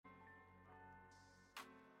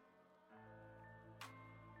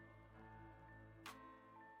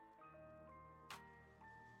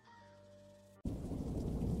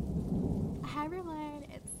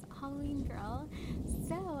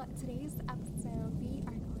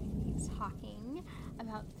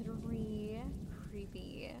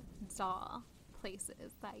creepy doll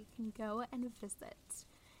places that you can go and visit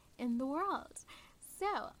in the world.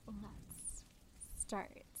 So let's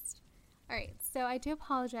start. All right, so I do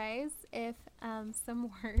apologize if some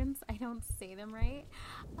words, I don't say them right.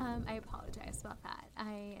 I apologize about that.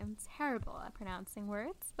 I am terrible at pronouncing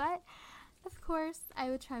words, but of course, I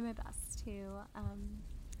would try my best to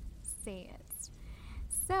say it.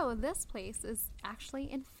 So this place is actually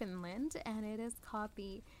in Finland, and it is called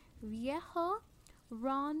the Vieho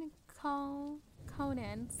Ronkonen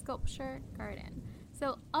Sculpture Garden.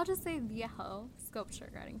 So I'll just say Viejo Sculpture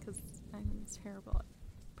Garden because I'm terrible at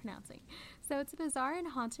pronouncing. So it's a bizarre and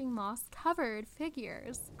haunting moss-covered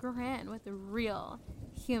figures grin with real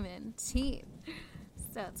human teeth.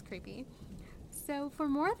 So it's creepy. So for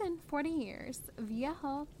more than 40 years,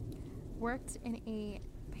 Viejo worked in a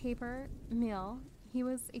paper mill. He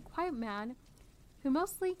was a quiet man who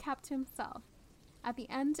mostly kept to himself. At the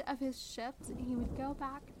end of his shift, he would go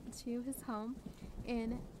back to his home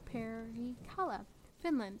in Perikala,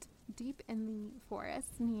 Finland, deep in the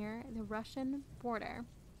forest near the Russian border,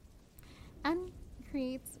 and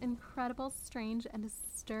creates incredible, strange, and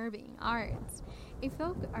disturbing art. A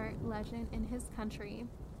folk art legend in his country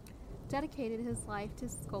dedicated his life to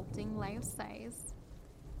sculpting life-size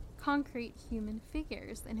concrete human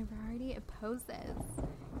figures in a variety of poses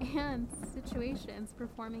and situations,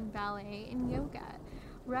 performing ballet and yoga,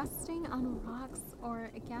 resting on rocks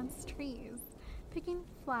or against trees, picking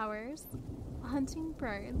flowers, hunting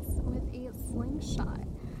birds with a slingshot.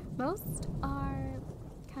 Most are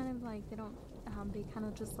kind of like, they kind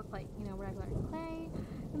of just look like, regular clay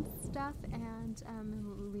and stuff, and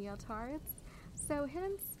leotards. So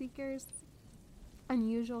hidden speakers,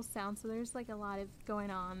 unusual sounds, so there's like a lot of going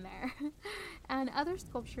on there. And other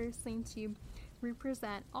sculptures seem to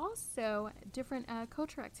represent also different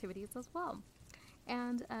cultural activities as well.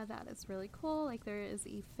 And that is really cool. Like there is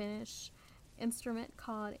a Finnish instrument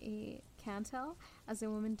called a kanto as a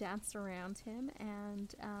woman danced around him,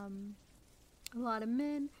 and a lot of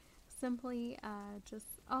men simply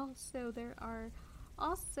there are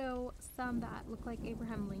also some that look like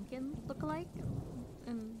Abraham Lincoln look-alike,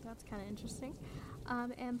 and that's kind of interesting.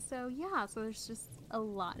 So there's just a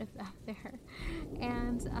lot of that there.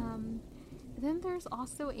 And then there's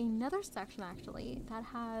also another section actually that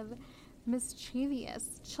have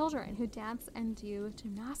mischievous children who dance and do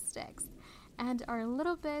gymnastics, and are a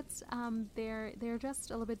little bit they're just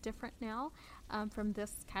a little bit different now from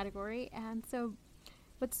this category. And so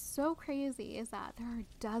what's so crazy is that there are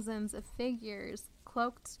dozens of figures,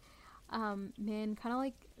 cloaked men, kind of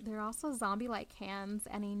like they're also zombie-like hands,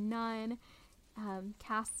 and a nun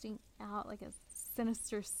casting out like a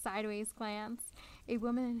sinister sideways glance, a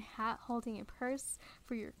woman in a hat holding a purse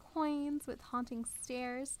for your coins with haunting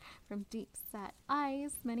stares from deep-set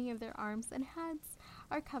eyes. Many of their arms and heads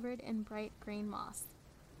are covered in bright green moss,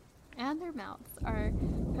 and their mouths are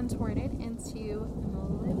contorted into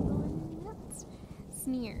malevolent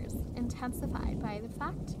sneers, intensified by the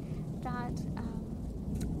fact that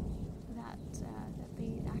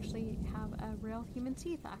they actually have a real human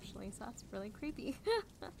teeth, actually. So that's really creepy.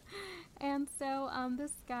 And so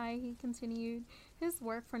this guy, he continued his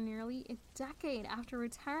work for nearly a decade after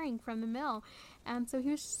retiring from the mill. And so he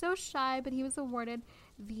was so shy, but he was awarded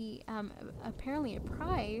the apparently a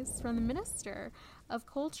prize from the Minister of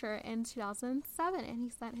Culture in 2007, and he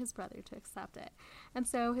sent his brother to accept it. And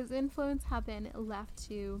so his influence have been left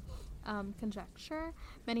to conjecture.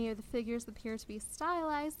 Many of the figures appear to be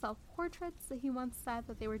stylized self-portraits that he once said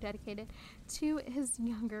that they were dedicated to his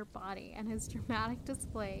younger body, and his dramatic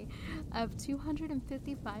display of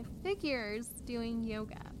 255 figures doing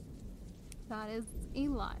yoga. That is a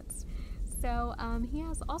lot. So he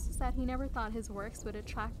has also said he never thought his works would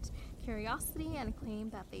attract curiosity, and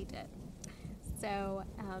claimed that they did. So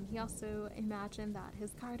he also imagined that his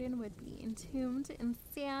garden would be entombed in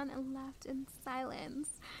sand and left in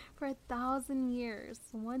silence for 1,000 years.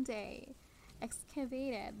 One day,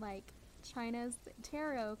 excavated like China's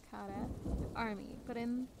terracotta army. But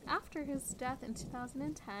after his death in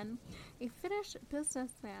 2010, a Finnish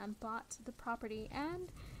businessman bought the property,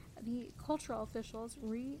 and the cultural officials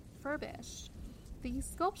refurbished these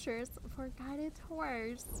sculptures for guided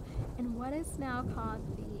tours in what is now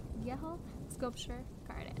called the Viejo Sculpture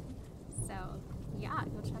Garden. So yeah,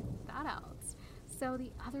 go check that out. So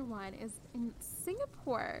the other one is in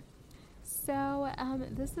Singapore. So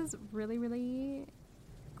this is really, really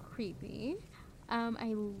creepy.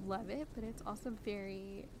 I love it, but it's also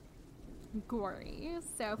very gory.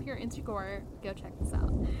 So if you're into gore, go check this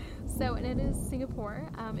out. So, and it is Singapore.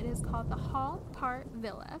 It is called the Hall Park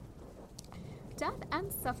Villa. Death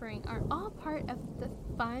and suffering are all part of the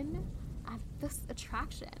fun this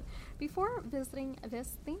attraction. Before visiting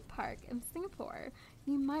this theme park in Singapore,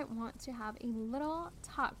 you might want to have a little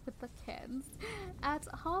talk with the kids. At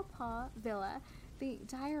Hall Pa Villa, the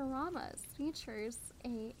dioramas features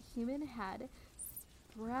a human head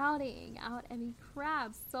sprouting out of a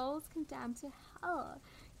crab, souls condemned to hell,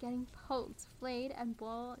 getting poked, flayed, and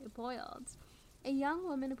boiled. A young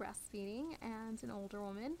woman breastfeeding and an older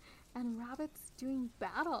woman, and rabbits doing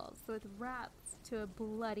battles with rats to a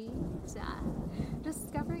bloody death.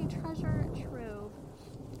 Discovering treasure trove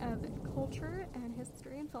of culture and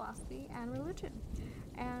history and philosophy and religion.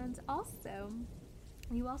 And also,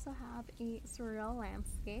 you also have a surreal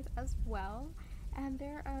landscape as well, and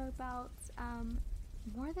there are about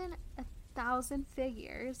more than 1,000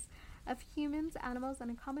 figures of humans, animals, and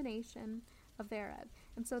a combination of thereof.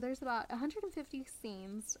 And so there's about 150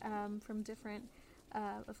 scenes from different,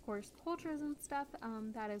 of course, cultures and stuff.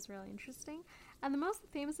 That is really interesting. And the most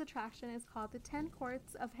famous attraction is called the 10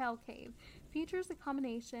 Courts of Hell Cave. Features a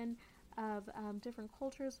combination of different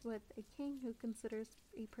cultures with a king who considers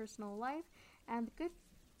a personal life and good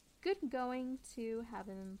going to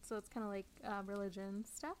heaven. So it's kind of like religion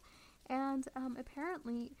stuff. And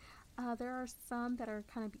apparently there are some that are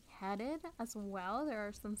kind of beheaded as well. There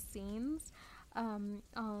are some scenes on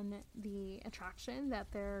the attraction that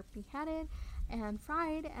they're beheaded and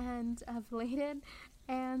fried and filleted.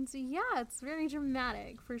 And yeah, it's very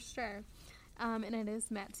dramatic for sure. And it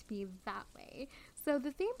is meant to be that way. So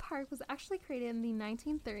the theme park was actually created in the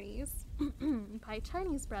 1930s by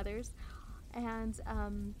Chinese brothers, and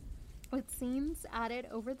with scenes added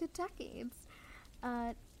over the decades.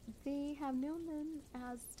 They have known them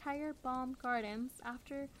as Tiger Balm Gardens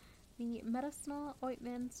after the medicinal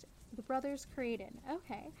ointment the brothers created.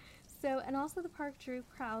 Okay, so, and also the park drew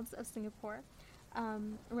crowds of Singapore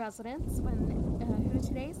residents who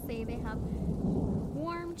today say they have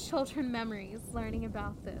warm children memories learning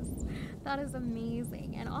about this. That is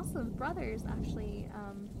amazing. And also the brothers actually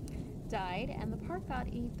died, and the park got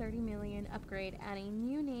a $30 million upgrade and a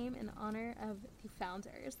new name in honor of the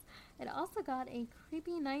founders. It also got a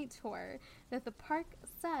creepy night tour that the park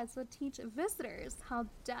says would teach visitors how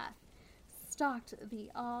death stalked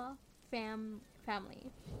the Ah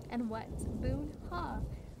family and what Boon Ha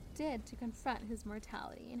did to confront his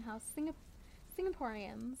mortality, and how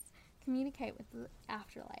Singaporeans communicate with the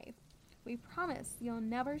afterlife. We promise you'll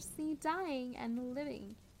never see dying and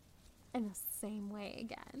living in the same way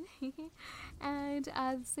again. And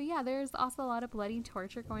so yeah, there's also a lot of bloody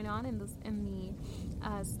torture going on in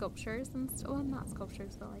the sculptures and well, not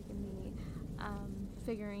sculptures, but like in the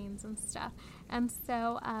figurines and stuff. And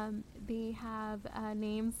so they have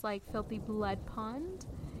names like Filthy Blood Pond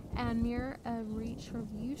and Mirror of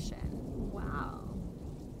Retribution. Wow,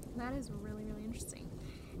 that is really, really interesting.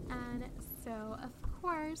 And so of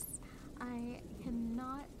course I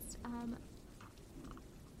cannot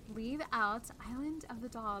leave out Island of the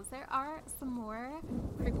Dolls. There are some more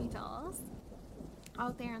creepy dolls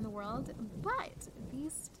out there in the world, but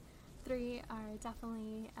these three are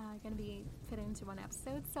definitely going to be fit into one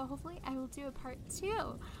episode. So hopefully I will do a part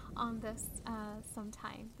 2 on this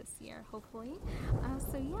sometime this year, hopefully.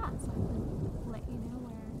 So yeah, so I can let you know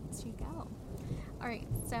where to go. Alright,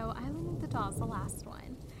 so Island of the Dolls, the last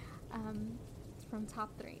one. From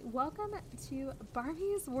top 3. Welcome to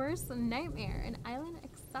Barbie's Worst Nightmare, an island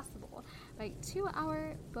accessible by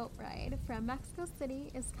 2-hour boat ride from Mexico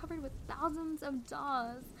City is covered with thousands of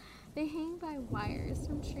dolls. They hang by wires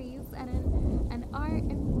from trees and are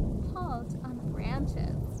impaled on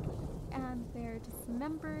branches. And they're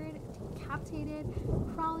dismembered, decapitated,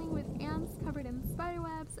 crawling with ants covered in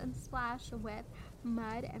spiderwebs and splashed with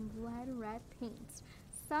mud and blood red paint.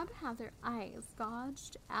 Some have their eyes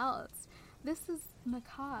gouged out. This is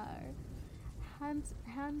macabre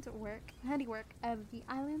handiwork of the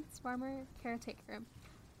island's former caretaker,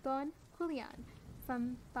 Don Julian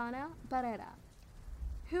Santana Barrera,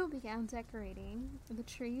 who began decorating the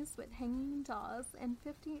trees with hanging dolls in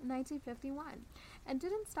 1951 and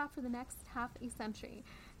didn't stop for the next half a century.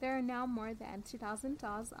 There are now more than 2,000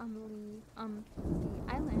 dolls on the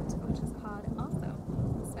island, which is called also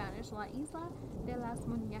in Spanish La Isla de las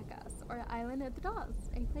Muñecas, or Island of the Dolls,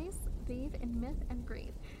 a place bathed in myth and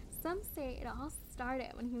grief. Some say it all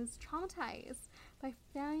started when he was traumatized by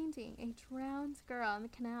finding a drowned girl in the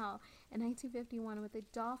canal in 1951 with a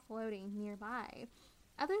doll floating nearby.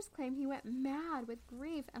 Others claim he went mad with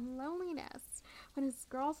grief and loneliness when his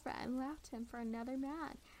girlfriend left him for another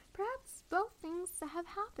man. Perhaps both things have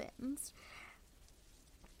happened.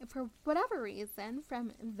 For whatever reason,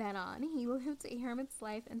 from then on, he lived a hermit's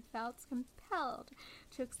life and felt compelled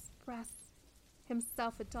to express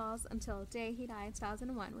himself with dolls until the day he died in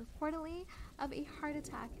 2001, reportedly of a heart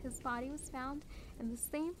attack. His body was found in the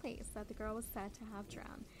same place that the girl was said to have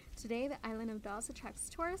drowned. Today, the Island of Dolls attracts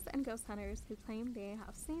tourists and ghost hunters who claim they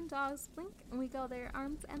have seen dogs blink and wiggle their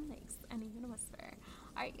arms and legs and even whisper.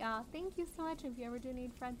 Alright, y'all, thank you so much. If you ever do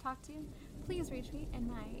need a friend to talk to, please reach me in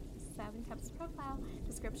my 7 Cups profile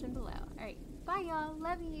description below. Alright, bye, y'all.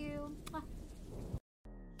 Love you. Mwah.